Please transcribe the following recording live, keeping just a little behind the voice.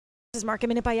is Market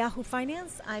Minute by Yahoo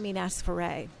Finance. I'm Ines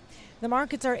Ferre. The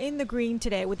markets are in the green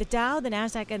today with the Dow, the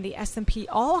Nasdaq, and the S&P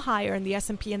all higher, and the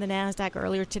S&P and the Nasdaq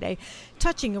earlier today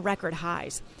touching record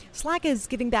highs. Slack is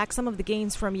giving back some of the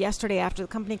gains from yesterday after the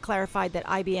company clarified that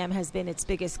IBM has been its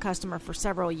biggest customer for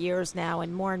several years now,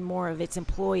 and more of its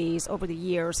employees over the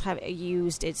years have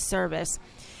used its service.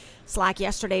 Slack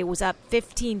yesterday was up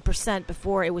 15%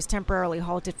 before it was temporarily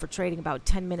halted for trading about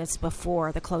 10 minutes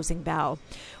before the closing bell.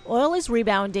 Oil is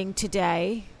rebounding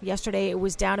today. Yesterday it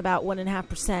was down about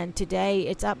 1.5%. Today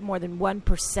it's up more than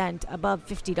 1%, above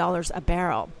 $50 a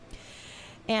barrel.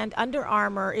 And Under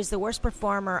Armour is the worst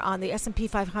performer on the S&P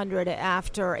 500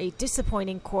 after a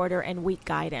disappointing quarter and weak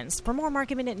guidance. For more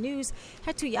Market Minute news,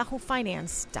 head to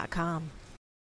yahoofinance.com.